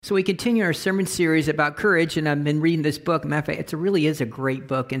So we continue our sermon series about courage, and I've been reading this book. Matter of fact, it really is a great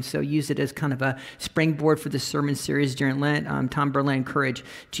book, and so use it as kind of a springboard for the sermon series during Lent. Tom Berlin, Courage,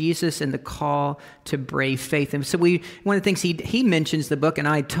 Jesus and the Call to Brave Faith. And so one of the things he mentions in the book, and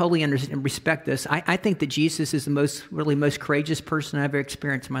I totally understand and respect this, I think that Jesus is the most courageous person I've ever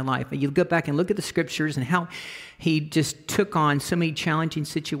experienced in my life. And you go back and look at the scriptures and how he just took on so many challenging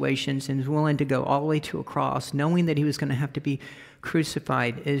situations and was willing to go all the way to a cross, knowing that he was going to have to be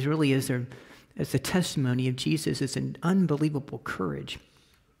crucified, as a testimony of Jesus. It's an unbelievable courage.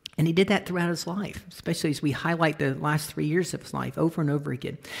 And he did that throughout his life, especially as we highlight the last 3 years of his life over and over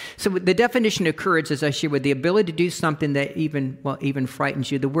again. So the definition of courage, as I shared, with the ability to do something that even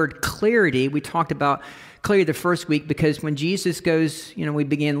frightens you. The word clarity, we talked about clarity the first week, because when Jesus goes, we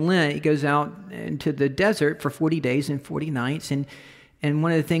began Lent, he goes out into the desert for 40 days and 40 nights. And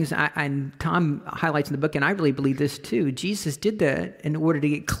one of the things Tom highlights in the book, and I really believe this too, Jesus did that in order to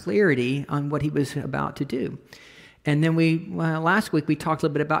get clarity on what he was about to do. And then last week we talked a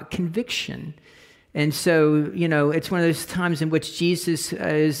little bit about conviction. And so, it's one of those times in which Jesus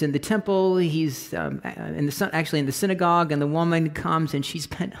is in the temple. He's in the synagogue, and the woman comes and she's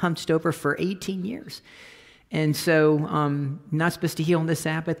been hunched over for 18 years. And so, not supposed to heal on the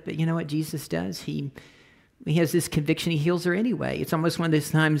Sabbath, but you know what Jesus does? He has this conviction. He heals her anyway. It's almost one of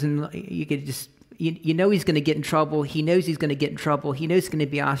those times, and you could just, he's going to get in trouble. He knows he's going to get in trouble. He knows he's going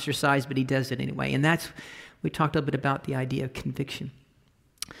to be ostracized, but he does it anyway. And we talked a little bit about the idea of conviction.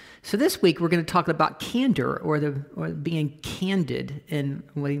 So this week we're going to talk about candor, or being candid in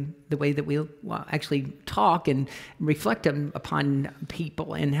the way that we actually talk and reflect upon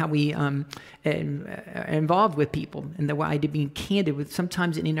people, and how we are involved with people, and the way to be candid with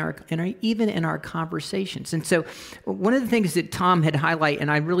sometimes even in our conversations. And so one of the things that Tom had highlighted,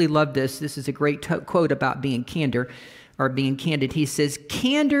 and I really love this. This is a great quote about being candor or being candid. He says,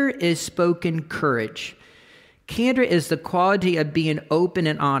 "Candor is spoken courage. Candor is the quality of being open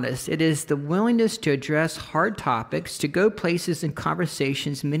and honest. It is the willingness to address hard topics, to go places in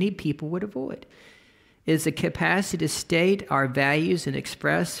conversations many people would avoid. It is the capacity to state our values and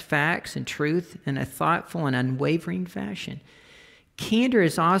express facts and truth in a thoughtful and unwavering fashion. Candor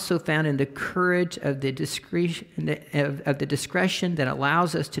is also found in the courage of the discretion that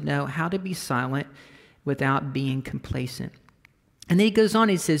allows us to know how to be silent without being complacent." And then he goes on,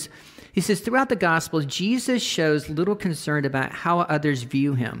 he says, throughout the Gospels, Jesus shows little concern about how others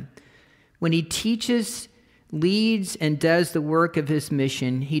view him. When he teaches, leads, and does the work of his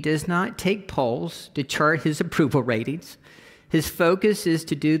mission, he does not take polls to chart his approval ratings. His focus is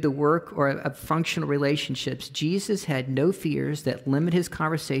to do the work of functional relationships. Jesus had no fears that limit his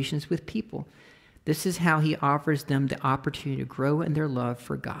conversations with people. This is how he offers them the opportunity to grow in their love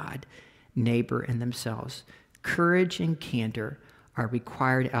for God, neighbor, and themselves. Courage and candor are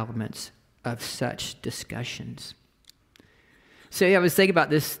required elements of such discussions. So I was thinking about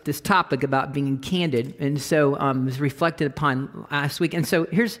this topic about being candid, and so it was reflected upon last week. And so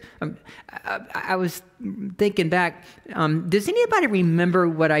here's, I was thinking back, does anybody remember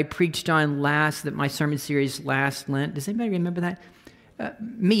what I preached on my sermon series last Lent? Does anybody remember that?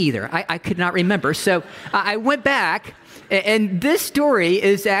 Me either. I could not remember. So I went back, and this story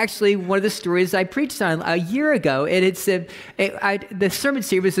is actually one of the stories I preached on a year ago. And the sermon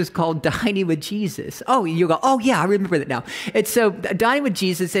series is called Dining with Jesus. Oh, you go, oh yeah, I remember that now. And so Dining with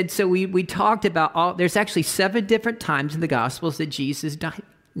Jesus, and so we talked about there's actually 7 different times in the Gospels that Jesus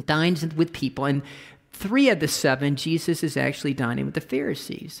dines with people. And 3 of the 7, Jesus is actually dining with the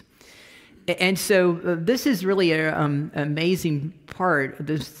Pharisees. And so this is really an amazing part of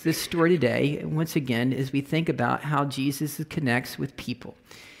this story today, once again, as we think about how Jesus connects with people.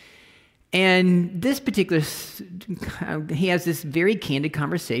 And this particular, he has this very candid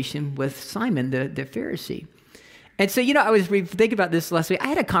conversation with Simon, the Pharisee. And so, I was thinking about this last week. I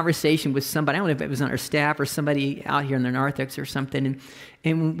had a conversation with somebody, I don't know if it was on our staff or somebody out here in the narthex or something,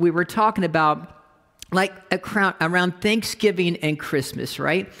 and we were talking about around Thanksgiving and Christmas,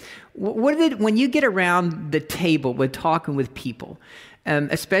 right? When you get around the table with talking with people,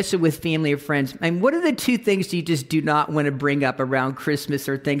 especially with family or friends, what are the 2 things you just do not want to bring up around Christmas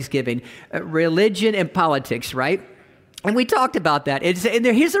or Thanksgiving? Religion and politics, right? And we talked about that.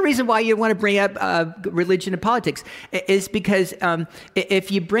 Here's the reason why you want to bring up religion and politics, is because if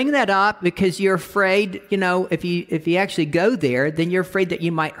you bring that up because you're afraid, if you actually go there, then you're afraid that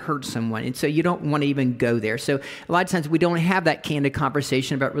you might hurt someone. And so you don't want to even go there. So a lot of times we don't have that candid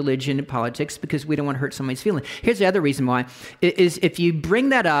conversation about religion and politics because we don't want to hurt somebody's feelings. Here's the other reason why, is if you bring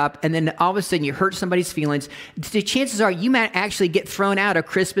that up and then all of a sudden you hurt somebody's feelings, the chances are you might actually get thrown out of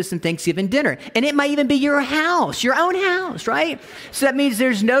Christmas and Thanksgiving dinner. And it might even be your house, your own house. house, right? So that means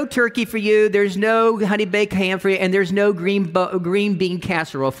there's no turkey for you, there's no honey baked ham for you, and there's no green bean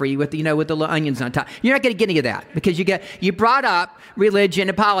casserole for you with the little onions on top. You're not going to get any of that because you brought up religion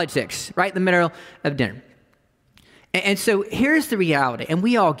and politics right in the middle of dinner. And so here's the reality, and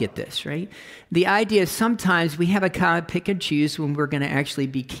we all get this, right? The idea is sometimes we have a kind of pick and choose when we're going to actually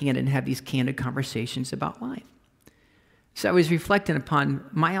be candid and have these candid conversations about life. So I was reflecting upon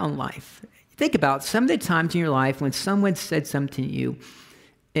my own life. Think about some of the times in your life when someone said something to you,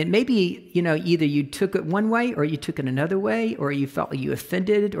 and maybe, either you took it one way or you took it another way, or you felt like you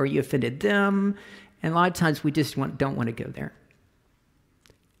offended or you offended them. And a lot of times we just don't want to go there.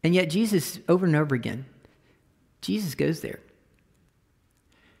 And yet Jesus, over and over again, Jesus goes there.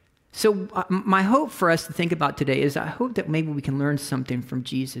 So my hope for us to think about today is I hope that maybe we can learn something from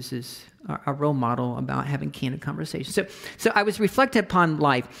Jesus as a role model about having candid conversations. So I was reflecting upon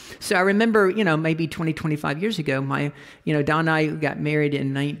life. So I remember, maybe 20, 25 years ago, Don and I got married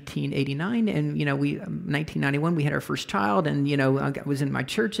in 1989, and, 1991, we had our first child, and, I was in my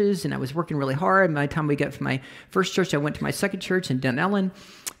churches, and I was working really hard. By the time we got from my first church, I went to my second church in Dunellen.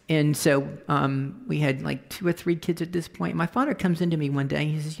 And so we had like 2 or 3 kids at this point. My father comes into me one day,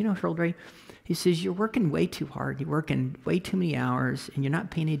 and he says, Harold Ray, he says, you're working way too hard. You're working way too many hours, and you're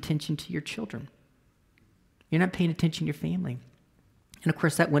not paying attention to your children. You're not paying attention to your family. And of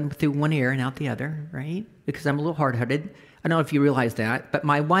course, that went through one ear and out the other, right? Because I'm a little hard-headed. I don't know if you realize that, but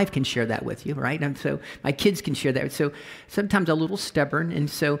my wife can share that with you, right? And so my kids can share that. So sometimes a little stubborn.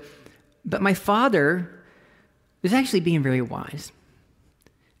 But my father was actually being very wise.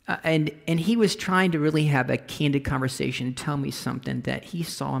 And he was trying to really have a candid conversation and tell me something that he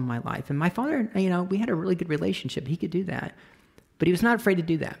saw in my life. And my father, we had a really good relationship. He could do that. But he was not afraid to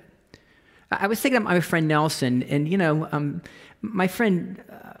do that. I was thinking of my friend Nelson. And, my friend,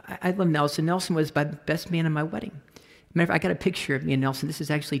 I love Nelson. Nelson was my best man at my wedding. Matter of fact, I got a picture of me and Nelson. This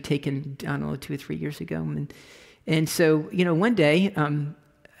is actually taken, 2 or 3 years ago. And so, one day,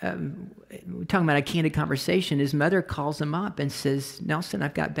 we're talking about a candid conversation. His mother calls him up and says, Nelson,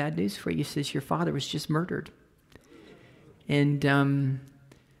 I've got bad news for you. He says, your father was just murdered. And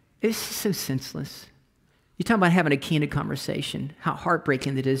it's so senseless. You talk about having a candid conversation, how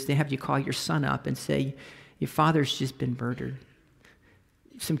heartbreaking it is to have you call your son up and say, your father's just been murdered.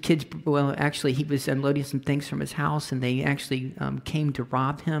 Some kids, actually, he was unloading some things from his house, and they actually came to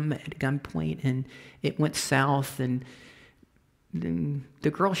rob him at gunpoint, and it went south, and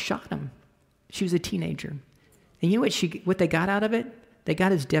the girl shot him. She was a teenager. And you know what they got out of it? They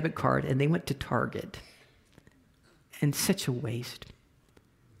got his debit card and they went to Target. And such a waste.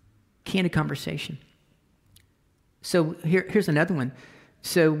 Candid conversation. So here's another one.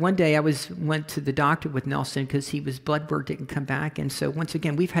 So one day I went to the doctor with Nelson because his blood work didn't come back. And so once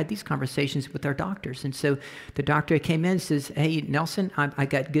again, we've had these conversations with our doctors. And so the doctor came in and says, hey, Nelson, I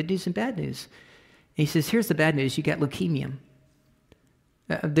got good news and bad news. And he says, here's the bad news. You got leukemia.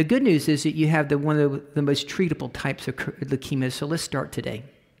 The good news is that you have one of the most treatable types of leukemia, so let's start today.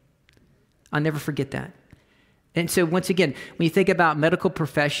 I'll never forget that. And so once again, when you think about medical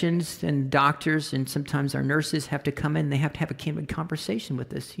professions and doctors, and sometimes our nurses have to come in, they have to have a candid conversation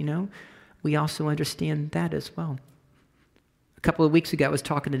with us, We also understand that as well. A couple of weeks ago, I was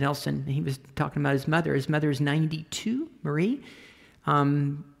talking to Nelson, and he was talking about his mother. His mother is 92, Marie.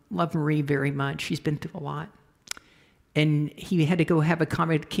 Love Marie very much. She's been through a lot. And he had to go have a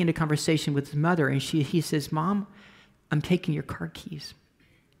candid conversation with his mother. And he says, Mom, I'm taking your car keys.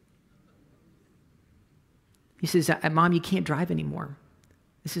 He says, Mom, you can't drive anymore.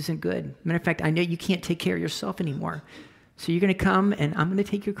 This isn't good. Matter of fact, I know you can't take care of yourself anymore. So you're going to come and I'm going to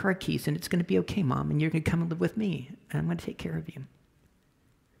take your car keys and it's going to be okay, Mom. And you're going to come and live with me. And I'm going to take care of you.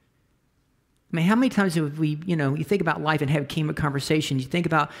 I mean, how many times have we, you think about life and have candid conversations. You think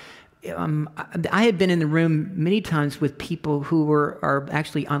about, I have been in the room many times with people who are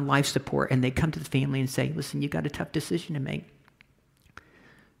actually on life support, and they come to the family and say, listen, you got a tough decision to make.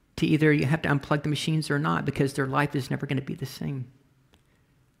 To either you have to unplug the machines or not, because their life is never going to be the same.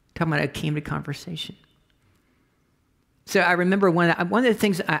 Talking about a candid conversation. So I remember one of the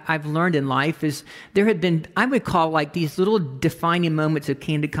things I've learned in life is there have been, I would call like these little defining moments of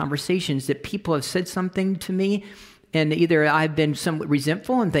candid conversations that people have said something to me, and either I've been somewhat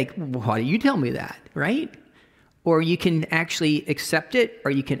resentful and think, well, why do you tell me that, right? Or you can actually accept it,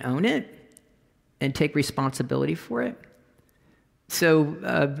 or you can own it and take responsibility for it.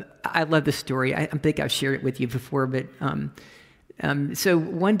 So I love this story. I think I've shared it with you before, but So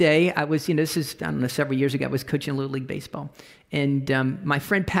one day I was, this is, I don't know, several years ago, I was coaching Little League Baseball. And my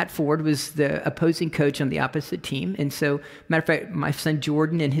friend Pat Ford was the opposing coach on the opposite team. And so, matter of fact, my son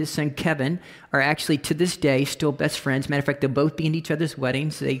Jordan and his son Kevin are actually, to this day, still best friends. Matter of fact, they'll both be in each other's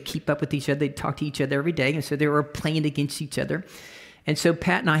weddings. They keep up with each other. They talk to each other every day. And so they were playing against each other. And so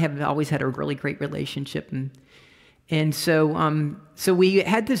Pat and I have always had a really great relationship. And so we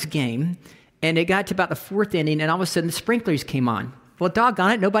had this game. And it got to about the fourth inning, and all of a sudden the sprinklers came on. Well,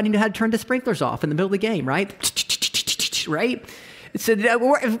 doggone it, nobody knew how to turn the sprinklers off in the middle of the game, right? Right? So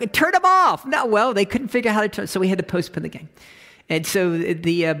turn them off. No, well, they couldn't figure out how to turn, so we had to postpone the game. And so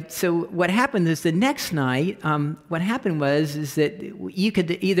so what happened is the next night, what happened is that you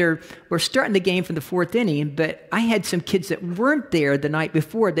could either, we're starting the game from the fourth inning, but I had some kids that weren't there the night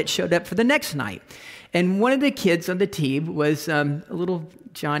before that showed up for the next night. And one of the kids on the team was a little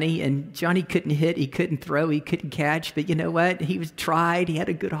Johnny, and Johnny couldn't hit, he couldn't throw, he couldn't catch, but you know what? He was tried, he had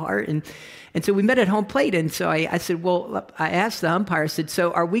a good heart, and so we met at home plate, and so I said, well, I asked the umpire, I said,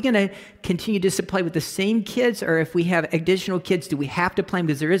 so are we going to continue to play with the same kids, or if we have additional kids, do we have to play them?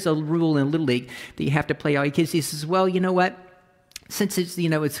 Because there is a rule in Little League that you have to play all your kids. He says, well, you know what? Since it's,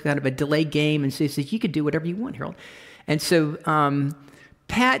 it's kind of a delayed game, and so he says, you could do whatever you want, Harold. And so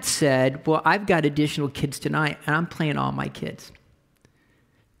Pat said, well, I've got additional kids tonight, and I'm playing all my kids.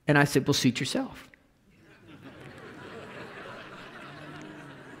 And I said, well, suit yourself.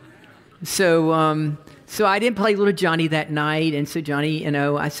 So I didn't play little Johnny that night. And so Johnny,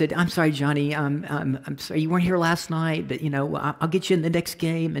 I said, I'm sorry, Johnny. I'm sorry you weren't here last night, but, I'll get you in the next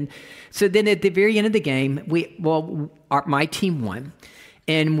game. And so then at the very end of the game, my team won.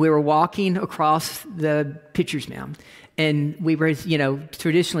 And we were walking across the pitcher's mound. And we were,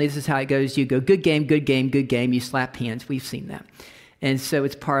 traditionally, this is how it goes. You go, good game, good game, good game. You slap hands. We've seen that. And so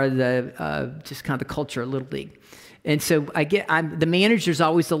it's part of the just kind of the culture of Little League. And so the manager's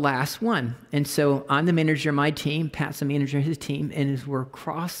always the last one. And so I'm the manager of my team, Pat's the manager of his team, and as we're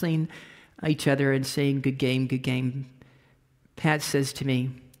crossing each other and saying, good game, Pat says to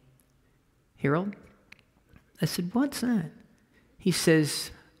me, Harold? I said, what's that? He says,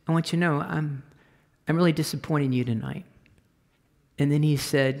 I want you to know I'm really disappointed in you tonight. And then he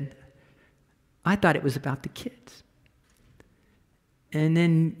said, I thought it was about the kids. And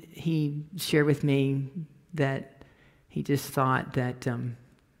then he shared with me that he just thought that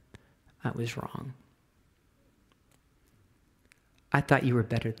I was wrong. I thought you were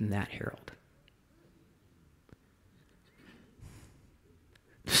better than that, Harold.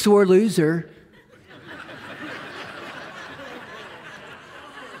 Sore loser.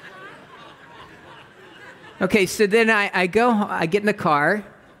 Okay, so then I get in the car.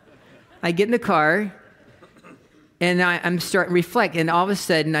 And I'm starting to reflect, and all of a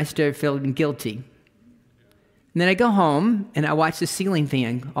sudden, I started feeling guilty. And then I go home, and I watch the ceiling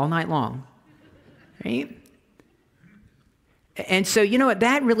fan all night long, right? And so, you know what?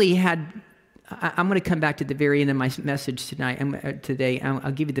 That really had, I'm going to come back to the very end of my message today.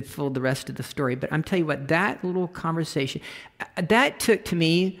 I'll give you the rest of the story. But I'm telling you what, that little conversation, that took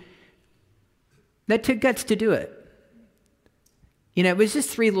guts to do it. It was just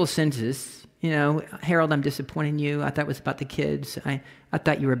 3 little sentences. Harold, I'm disappointed in you. I thought it was about the kids. I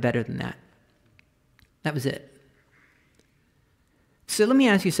thought you were better than that. That was it. So let me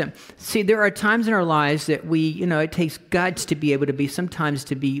ask you something. See, there are times in our lives that it takes guts to be able to be, sometimes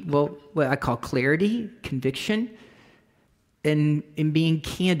to be, what I call clarity, conviction, and being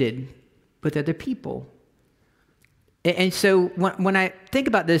candid with other people. And so when I think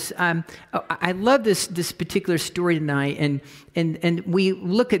about this, I love this particular story tonight, and we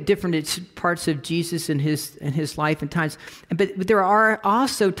look at different parts of Jesus and his life and times, but there are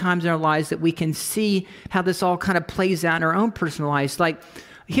also times in our lives that we can see how this all kind of plays out in our own personal lives. Like,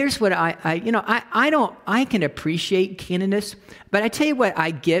 here's what I can appreciate candidness, but I tell you what I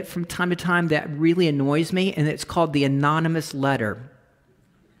get from time to time that really annoys me, and it's called the anonymous letter.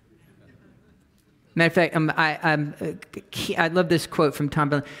 Matter of fact, I love this quote from Tom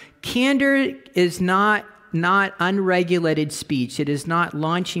Bell. Candor is not unregulated speech. It is not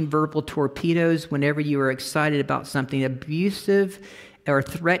launching verbal torpedoes whenever you are excited about something. Abusive or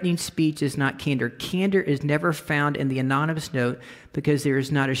threatening speech is not candor. Candor is never found in the anonymous note because there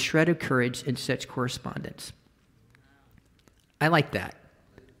is not a shred of courage in such correspondence. I like that.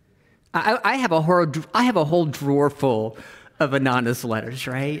 I have a whole drawer full of anonymous letters,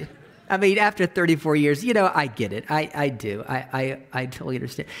 right? I mean, after 34 years, I get it. I do. I totally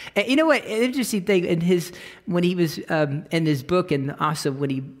understand. And you know what? An interesting thing when he was in his book, and also when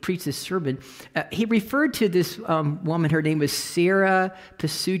he preached this sermon, he referred to this woman. Her name was Sarah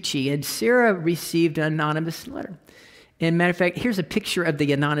Pasucci, and Sarah received an anonymous letter. And matter of fact, here's a picture of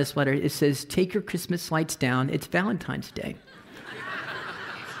the anonymous letter. It says, "Take your Christmas lights down. It's Valentine's Day."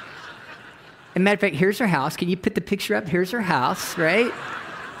 And matter of fact, here's her house. Can you put the picture up? Here's her house, right?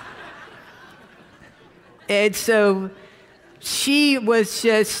 And so she was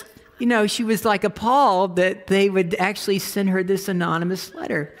just, she was like appalled that they would actually send her this anonymous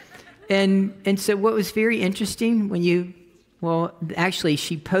letter. And so what was very interesting actually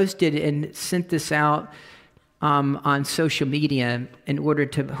she posted and sent this out on social media in order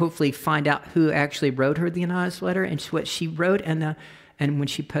to hopefully find out who actually wrote her the anonymous letter. And what she wrote, and when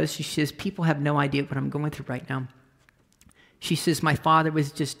she posted, she says, "People have no idea what I'm going through right now." She says, "My father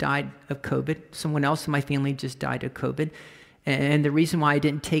just died of COVID. Someone else in my family just died of COVID. And the reason why I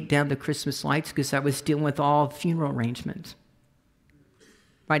didn't take down the Christmas lights because I was dealing with all funeral arrangements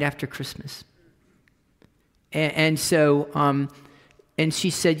right after Christmas." And so, and she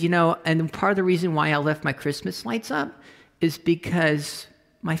said, and part of the reason why I left my Christmas lights up is because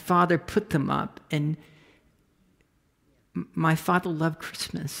my father put them up, and my father loved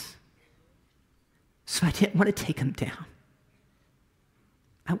Christmas. So I didn't want to take them down.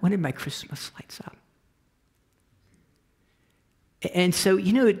 I wanted my Christmas lights up. And so,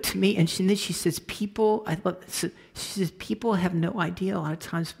 to me, and then she says, people have no idea a lot of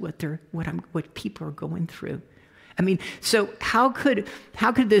times what people are going through. I mean, so how could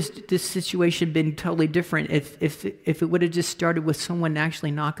this situation been totally different if it would have just started with someone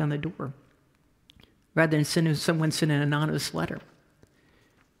actually knock on the door, rather than someone send an anonymous letter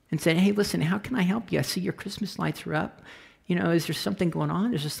and saying, "Hey, listen, how can I help you? I see your Christmas lights are up. Is there something going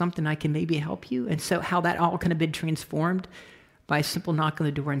on? Is there something I can maybe help you?" And so how that all could have been transformed by a simple knock on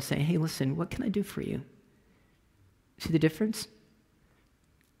the door and saying, "Hey, listen, what can I do for you?" See the difference?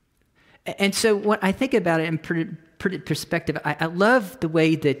 And so what I think about it in perspective, I love the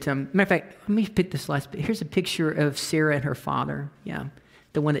way that, matter of fact, let me pick this last bit. Here's a picture of Sarah and her father,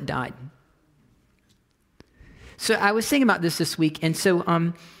 the one that died. So I was thinking about this week, and so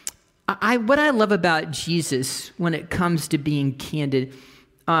what I love about Jesus when it comes to being candid,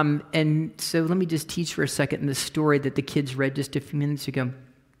 and so let me just teach for a second in the story that the kids read just a few minutes ago.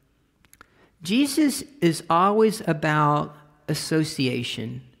 Jesus is always about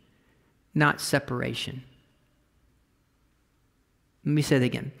association, not separation. Let me say that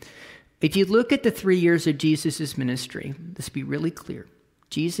again. If you look at the 3 years of Jesus' ministry, let's be really clear.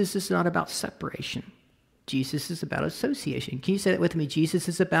 Jesus is not about separation. Jesus is about association. Can you say that with me? Jesus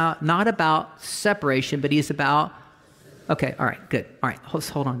is not about separation, but he's about, okay, all right, good. All right, let's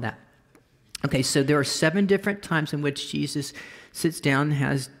hold on to that. Okay, so there are 7 different times in which Jesus sits down and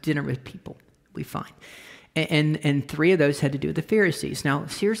has dinner with people, we find. And 3 of those had to do with the Pharisees. Now,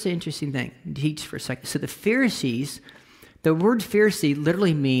 here's the interesting thing. Teach for a second. So the Pharisees, the word Pharisee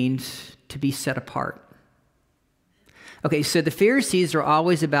literally means to be set apart. Okay, so the Pharisees are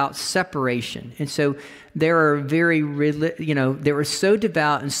always about separation. And so they were they were so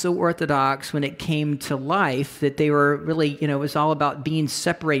devout and so orthodox when it came to life that they were really, it was all about being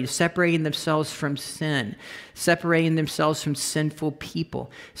separated, separating themselves from sin, separating themselves from sinful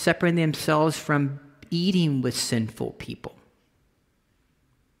people, separating themselves from eating with sinful people.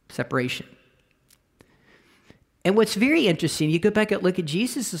 Separation. And what's very interesting, you go back and look at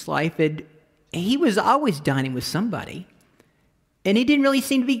Jesus' life, and he was always dining with somebody. And he didn't really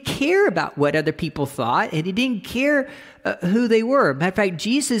seem to care about what other people thought, and he didn't care who they were. Matter of fact,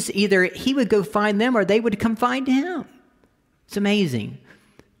 Jesus, either he would go find them or they would come find him. It's amazing.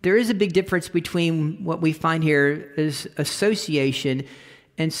 There is a big difference between what we find here is association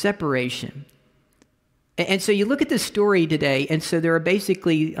and separation. And so you look at this story today, and so there are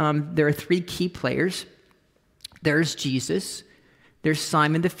basically, there are 3 key players. There's Jesus, there's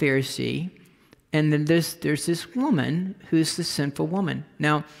Simon the Pharisee, and then there's this woman who's the sinful woman.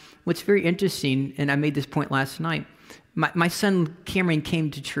 Now, what's very interesting, and I made this point last night, my son Cameron came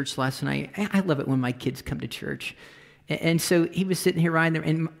to church last night. I love it when my kids come to church. And so he was sitting here riding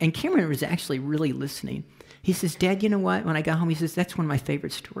there, and Cameron was actually really listening. He says, "Dad, you know what? When I got home," he says, "that's one of my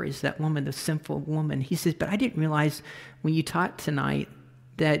favorite stories, that woman, the sinful woman." He says, "But I didn't realize when you taught tonight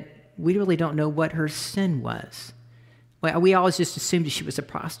that we really don't know what her sin was. Well, we always just assumed that she was a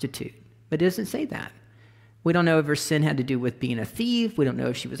prostitute, but it doesn't say that. We don't know if her sin had to do with being a thief. We don't know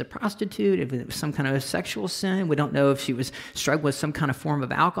if she was a prostitute, if it was some kind of a sexual sin. We don't know if she was struggling with some kind of form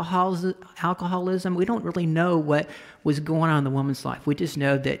of alcoholism. We don't really know what was going on in the woman's life. We just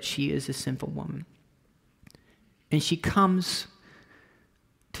know that she is a sinful woman. And she comes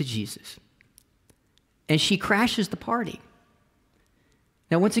to Jesus. And she crashes the party.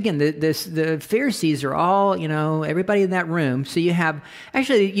 Now, once again, the Pharisees are all, everybody in that room. So you'd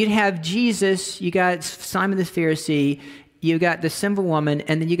have Jesus, you got Simon the Pharisee, you got the sinful woman,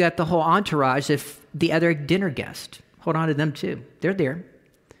 and then you got the whole entourage of the other dinner guests. Hold on to them too. They're there.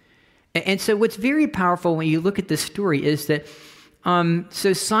 And so what's very powerful when you look at this story is that,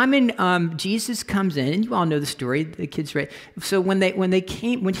 so Simon, Jesus comes in, and you all know the story, the kids read. So when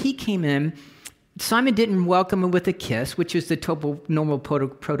he came in, Simon didn't welcome him with a kiss, which is the normal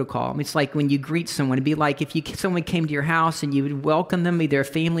protocol. I mean, it's like when you greet someone. It'd be like if someone came to your house and you would welcome them, either a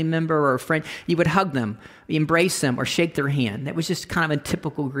family member or a friend, you would hug them, embrace them, or shake their hand. That was just kind of a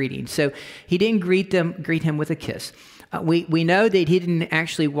typical greeting. So he didn't greet him with a kiss. We know that he didn't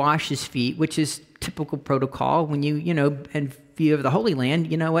actually wash his feet, which is typical protocol. When and if you have the Holy Land,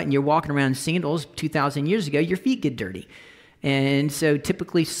 you know what, and you're walking around in sandals 2,000 years ago, your feet get dirty. And so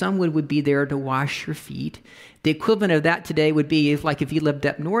typically someone would be there to wash your feet. The equivalent of that today would be if you lived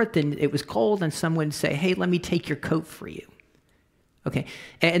up north and it was cold and someone would say, hey, let me take your coat for you. Okay.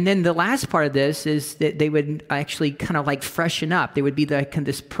 And then the last part of this is that they would actually kind of like freshen up. There would be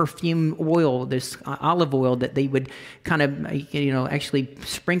this perfume oil, this olive oil that they would kind of, actually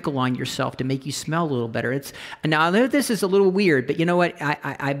sprinkle on yourself to make you smell a little better. Now I know this is a little weird, but you know what?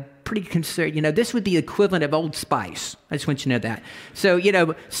 I'm pretty concerned. This would be the equivalent of Old Spice. I just want you to know that. So,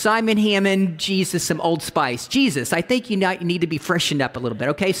 Simon Hammond, Jesus, some Old Spice. Jesus, I think you need to be freshened up a little bit.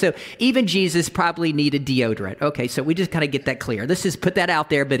 Okay. So even Jesus probably needed deodorant. Okay. So we just kind of get that clear. Let's just put that out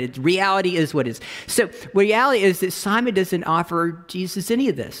there, but reality is what it is. So reality is that Simon doesn't offer Jesus any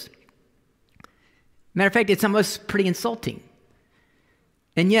of this. Matter of fact, it's almost pretty insulting.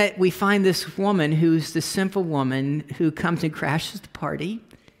 And yet we find this woman who's the sinful woman who comes and crashes the party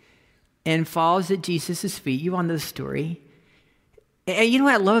and falls at Jesus' feet. You all know the story. And you know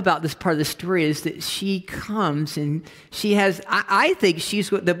what I love about this part of the story is that she comes and she has, I think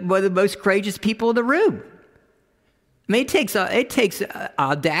she's one of the most courageous people in the room. I mean, it takes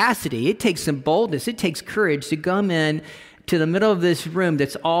audacity. It takes some boldness. It takes courage to come in to the middle of this room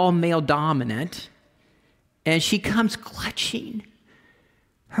that's all male dominant. And she comes clutching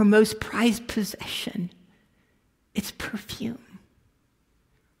her most prized possession. It's perfume.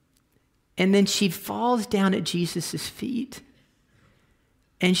 And then she falls down at Jesus' feet.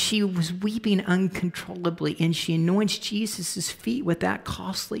 And she was weeping uncontrollably. And she anoints Jesus' feet with that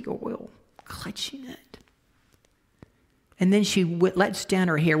costly oil, clutching it. And then she lets down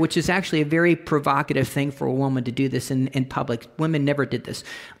her hair, which is actually a very provocative thing for a woman to do this in public. Women never did this.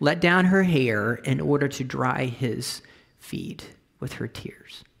 Let down her hair in order to dry his feet with her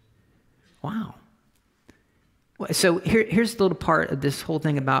tears. Wow. So here's the little part of this whole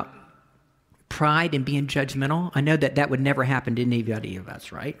thing about pride and being judgmental. I know that would never happen to anybody of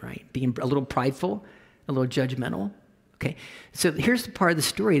us, right? Being a little prideful, a little judgmental. Okay. So here's the part of the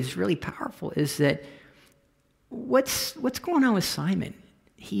story that's really powerful is that what's going on with Simon?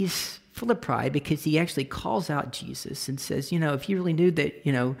 He's full of pride because he actually calls out Jesus and says, if you really knew that,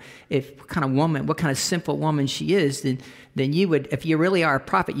 what kind of sinful woman she is, then you would, if you really are a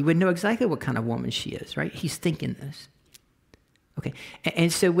prophet, you would know exactly what kind of woman she is, right? He's thinking this. Okay,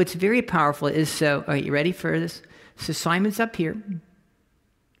 and so what's very powerful is, are you ready for this? So Simon's up here,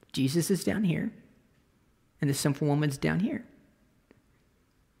 Jesus is down here, and the sinful woman's down here.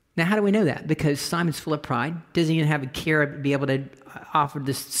 Now, how do we know that? Because Simon's full of pride, doesn't even have a care to be able to offer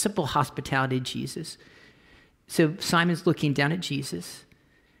this simple hospitality to Jesus. So Simon's looking down at Jesus.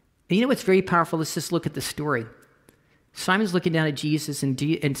 And you know what's very powerful? Let's just look at the story. Simon's looking down at Jesus,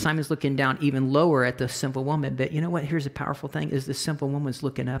 and Simon's looking down even lower at the sinful woman. But you know what? Here's a powerful thing, is the sinful woman's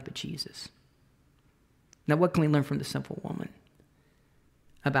looking up at Jesus. Now, what can we learn from the sinful woman?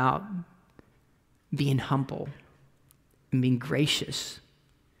 About being humble and being gracious.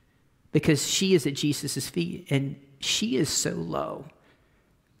 Because she is at Jesus' feet, and she is so low,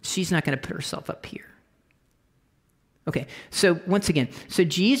 she's not going to put herself up here. Okay, so once again, so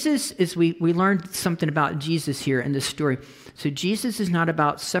Jesus is, we learned something about Jesus here in this story. So Jesus is not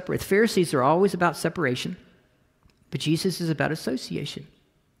about separate. Pharisees are always about separation, but Jesus is about association.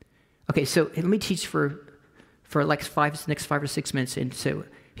 Okay, so let me teach for like next 5 or 6 minutes. And so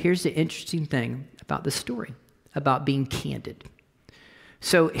here's the interesting thing about this story, about being candid.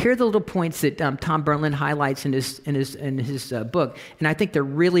 So here are the little points that Tom Burnland highlights in his book, and I think they're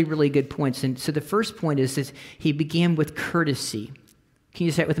really, really good points. And so the first point is he began with courtesy. Can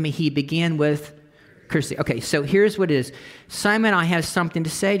you say it with me? He began with courtesy. Okay, so here's what it is. Simon, I have something to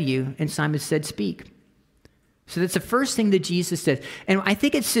say to you. And Simon said, speak. So that's the first thing that Jesus said. And I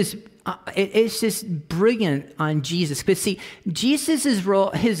think it's just it's just brilliant on Jesus. But see, Jesus'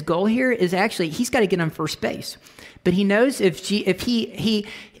 role, his goal here is actually, he's got to get on first base. But he knows if he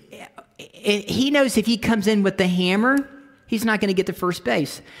knows if he comes in with the hammer, he's not going to get to first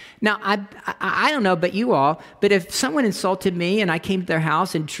base. Now, I don't know about you all, but if someone insulted me and I came to their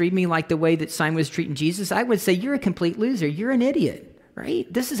house and treated me like the way that Simon was treating Jesus, I would say, you're a complete loser. You're an idiot. Right?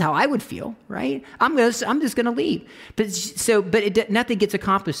 This is how I would feel, right? I'm just going to leave. But nothing gets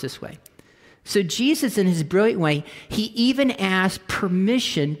accomplished this way. So Jesus, in his brilliant way, he even asked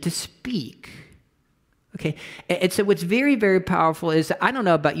permission to speak. Okay? And so what's very, very powerful is, I don't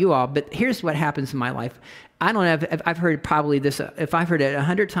know about you all, but here's what happens in my life. I don't know if I've heard probably this, if I've heard it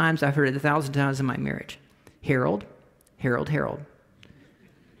 100 times, I've heard it 1,000 times in my marriage. Harold, Harold, Harold.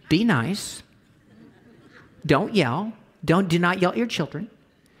 Be nice. Don't yell. Do not yell at your children.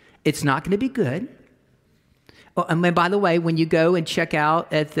 It's not going to be good. Oh, and by the way, when you go and check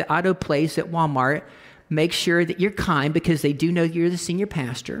out at the auto place at Walmart, make sure that you're kind because they do know you're the senior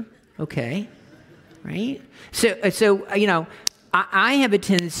pastor. Okay, right? So you know, I have a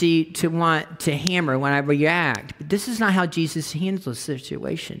tendency to want to hammer when I react, but this is not how Jesus handles the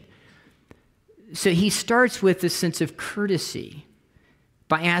situation. So he starts with a sense of courtesy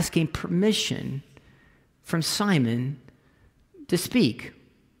by asking permission from Simon to speak.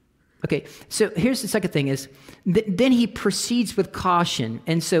 Okay, so here's the second thing is, then he proceeds with caution.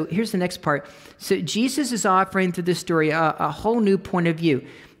 And so here's the next part. So Jesus is offering through this story a whole new point of view.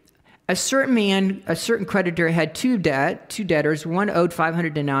 A certain creditor had two debtors. One owed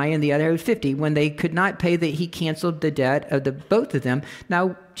 500 denarii and the other owed 50. When they could not pay, he canceled the debt of both of them.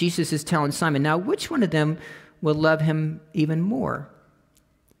 Now Jesus is telling Simon, now which one of them will love him even more?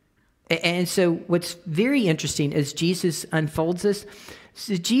 And so what's very interesting is Jesus unfolds this.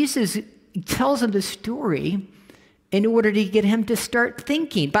 So Jesus tells him the story in order to get him to start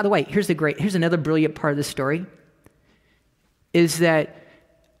thinking. By the way, here's another brilliant part of the story, is that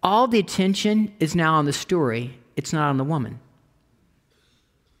all the attention is now on the story. It's not on the woman.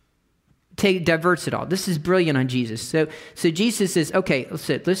 Diverts it all. This is brilliant on Jesus. So Jesus says, okay,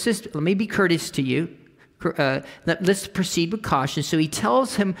 let me be courteous to you. Let's proceed with caution. So he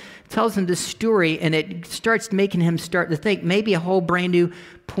tells him this story, and it starts making him start to think maybe a whole brand new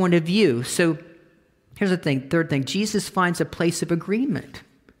point of view. So here's the thing. Third thing, Jesus finds a place of agreement.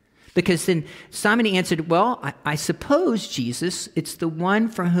 Because then Simon answered, well, I suppose, Jesus, it's the one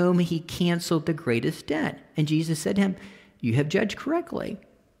for whom he canceled the greatest debt. And Jesus said to him, you have judged correctly.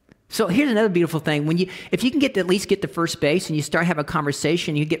 So here's another beautiful thing. If you can at least get to first base and you start having a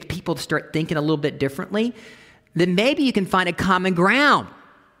conversation, you get people to start thinking a little bit differently, then maybe you can find a common ground.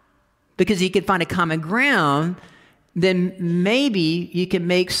 Because if you can find a common ground, then maybe you can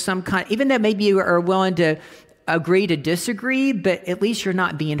make some kind, even though maybe you are willing to agree to disagree, but at least you're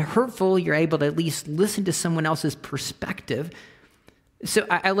not being hurtful. You're able to at least listen to someone else's perspective. So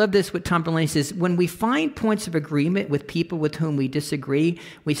I love this, what Tom Delaney says, when we find points of agreement with people with whom we disagree,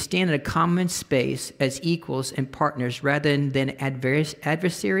 we stand in a common space as equals and partners rather than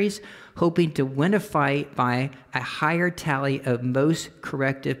adversaries, hoping to win a fight by a higher tally of most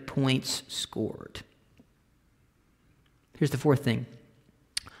corrective points scored. Here's the fourth thing.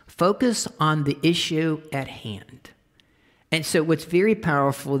 Focus on the issue at hand. And so what's very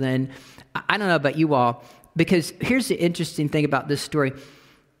powerful then, I don't know about you all, because here's the interesting thing about this story.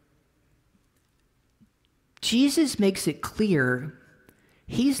 Jesus makes it clear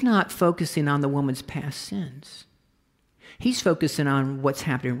he's not focusing on the woman's past sins. He's focusing on what's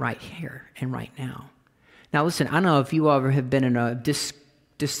happening right here and right now. Now listen, I don't know if you ever have been in a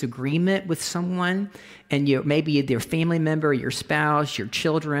disagreement with someone, and maybe their family member, your spouse, your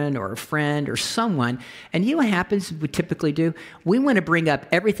children, or a friend, or someone, and you know what happens, we typically do? We want to bring up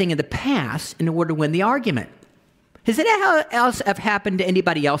everything in the past in order to win the argument. Has that else have happened to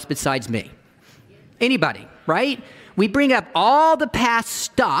anybody else besides me? Anybody, right? We bring up all the past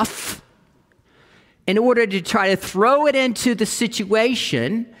stuff in order to try to throw it into the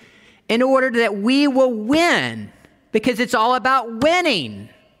situation in order that we will win. Because it's all about winning.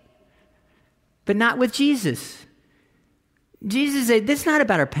 But not with Jesus. Jesus said, this is not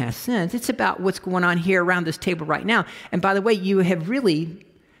about our past sins. It's about what's going on here around this table right now. And by the way, you have really,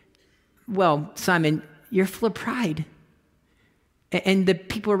 well, Simon, you're full of pride. And the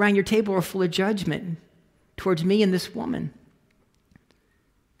people around your table are full of judgment towards me and this woman.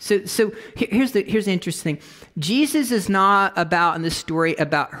 So here's the interesting thing. Jesus is not about, in this story,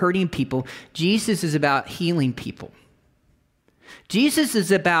 about hurting people. Jesus is about healing people. Jesus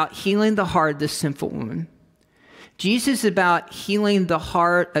is about healing the heart of this sinful woman. Jesus is about healing the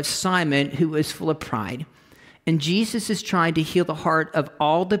heart of Simon, who is full of pride. And Jesus is trying to heal the heart of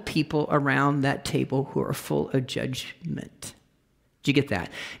all the people around that table who are full of judgment. Do you get that?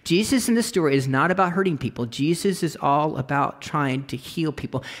 Jesus in the story is not about hurting people. Jesus is all about trying to heal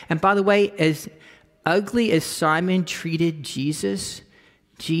people. And by the way, as ugly as Simon treated Jesus,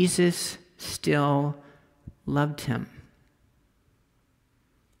 Jesus still loved him.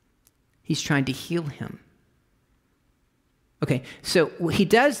 He's trying to heal him. Okay, so he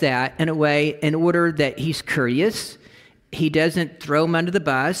does that in a way in order that he's courteous. He doesn't throw him under the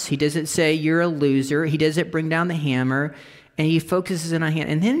bus. He doesn't say, you're a loser. He doesn't bring down the hammer. And he focuses in on him.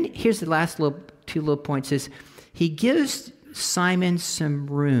 And then here's the last two little points is he gives Simon some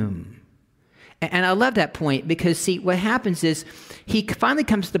room. And I love that point because, see, what happens is he finally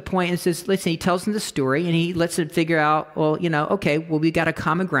comes to the point and says, listen, he tells him the story and he lets him figure out, well, okay, well, we got a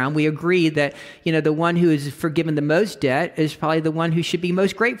common ground. We agree that, the one who is forgiven the most debt is probably the one who should be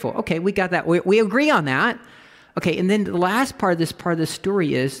most grateful. Okay, we got that. We agree on that. Okay, and then the last part of the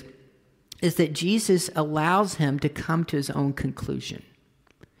story is that Jesus allows him to come to his own conclusion.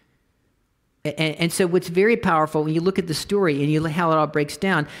 And so what's very powerful when you look at the story and you look how it all breaks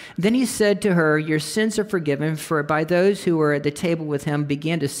down, then he said to her, your sins are forgiven, for by those who were at the table with him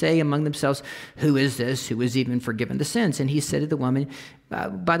began to say among themselves, who is this who is even forgiven the sins? And he said to the woman,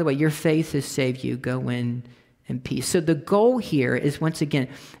 by the way, your faith has saved you. Go in peace. So the goal here is, once again,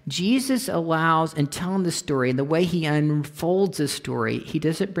 Jesus allows and telling the story, and the way he unfolds the story, he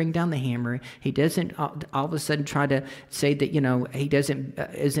doesn't bring down the hammer. He doesn't all of a sudden try to say that, he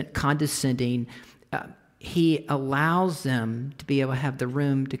isn't condescending. He allows them to be able to have the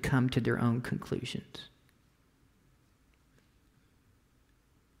room to come to their own conclusions.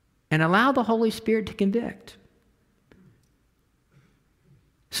 And allow the Holy Spirit to convict.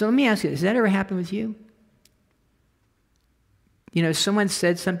 So let me ask you, has that ever happened with you? Someone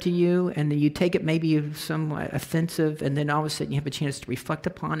said something to you, and then you take it maybe somewhat offensive, and then all of a sudden you have a chance to reflect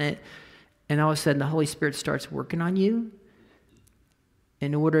upon it, and all of a sudden the Holy Spirit starts working on you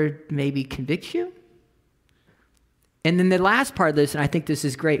in order to maybe convict you. And then the last part of this, and I think this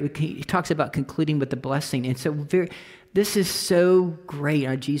is great, he talks about concluding with the blessing. And so this is so great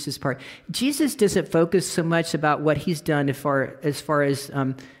on Jesus' part. Jesus doesn't focus so much about what he's done as far as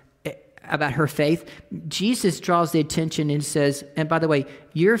about her faith. Jesus draws the attention and says, and by the way,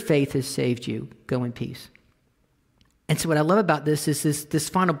 your faith has saved you. Go in peace. And so what I love about this is this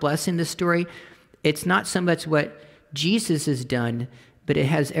final blessing, this story, it's not so much what Jesus has done, but it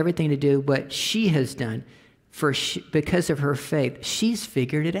has everything to do with what she has done. Because of her faith, she's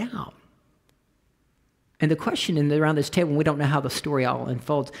figured it out. And the question around this table, we don't know how the story all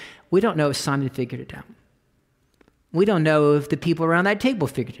unfolds. We don't know if Simon figured it out. We don't know if the people around that table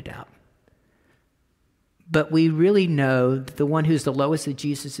figured it out. But we really know that the one who's the lowest at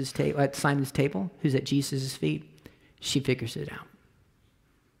at Simon's table, who's at Jesus' feet, she figures it out.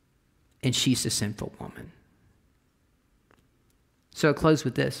 And she's the sinful woman. So I'll close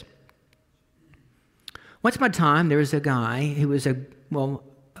with this. Once upon a time, there was a guy who was a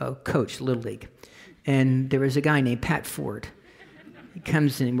coach, Little League. And there was a guy named Pat Ford. He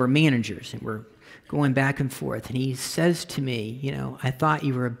comes in, we're managers, and we're going back and forth. And he says to me, I thought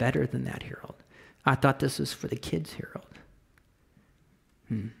you were better than that, Harold. I thought this was for the kids, Harold.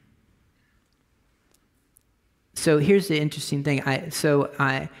 So here's the interesting thing.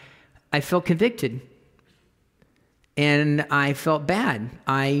 I felt convicted. And I felt bad.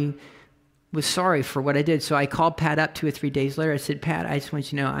 I was sorry for what I did. So I called Pat up 2 or 3 days later. I said, Pat, I just want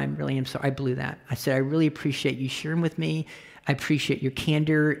you to know I really am sorry. I blew that. I said, I really appreciate you sharing with me. I appreciate your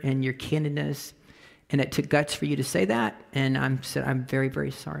candor and your candidness. And it took guts for you to say that. And I said, I'm very,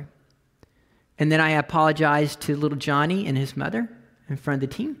 very sorry. And then I apologized to little Johnny and his mother in front of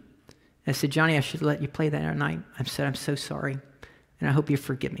the team. I said, Johnny, I should let you play that night. I said, I'm so sorry. And I hope you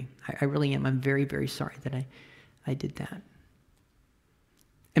forgive me. I really am. I'm very, very sorry that I did that.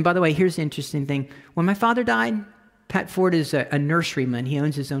 And by the way, here's the interesting thing. When my father died, Pat Ford is a nurseryman. He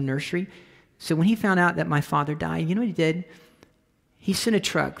owns his own nursery. So when he found out that my father died, you know what he did? He sent a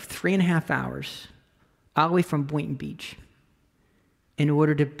truck 3.5 hours all the way from Boynton Beach in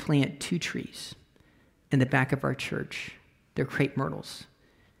order to plant 2 trees in the back of our church. They're crepe myrtles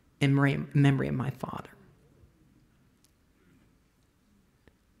in memory of my father.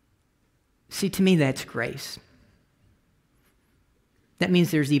 See, to me, that's grace. That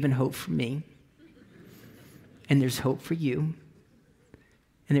means there's even hope for me. And there's hope for you.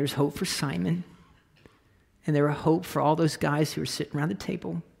 And there's hope for Simon. And there are hope for all those guys who are sitting around the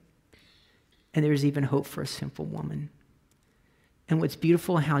table. And there's even hope for a sinful woman. And what's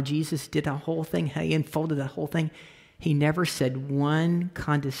beautiful, how Jesus did the whole thing, how he unfolded the whole thing, he never said one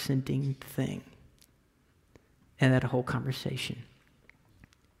condescending thing. in that whole conversation.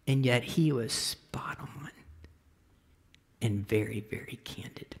 And yet he was spot on and very, very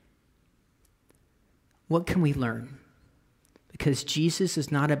candid. What can we learn? Because Jesus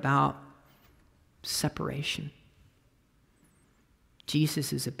is not about separation.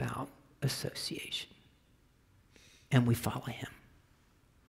 Jesus is about association. And we follow him.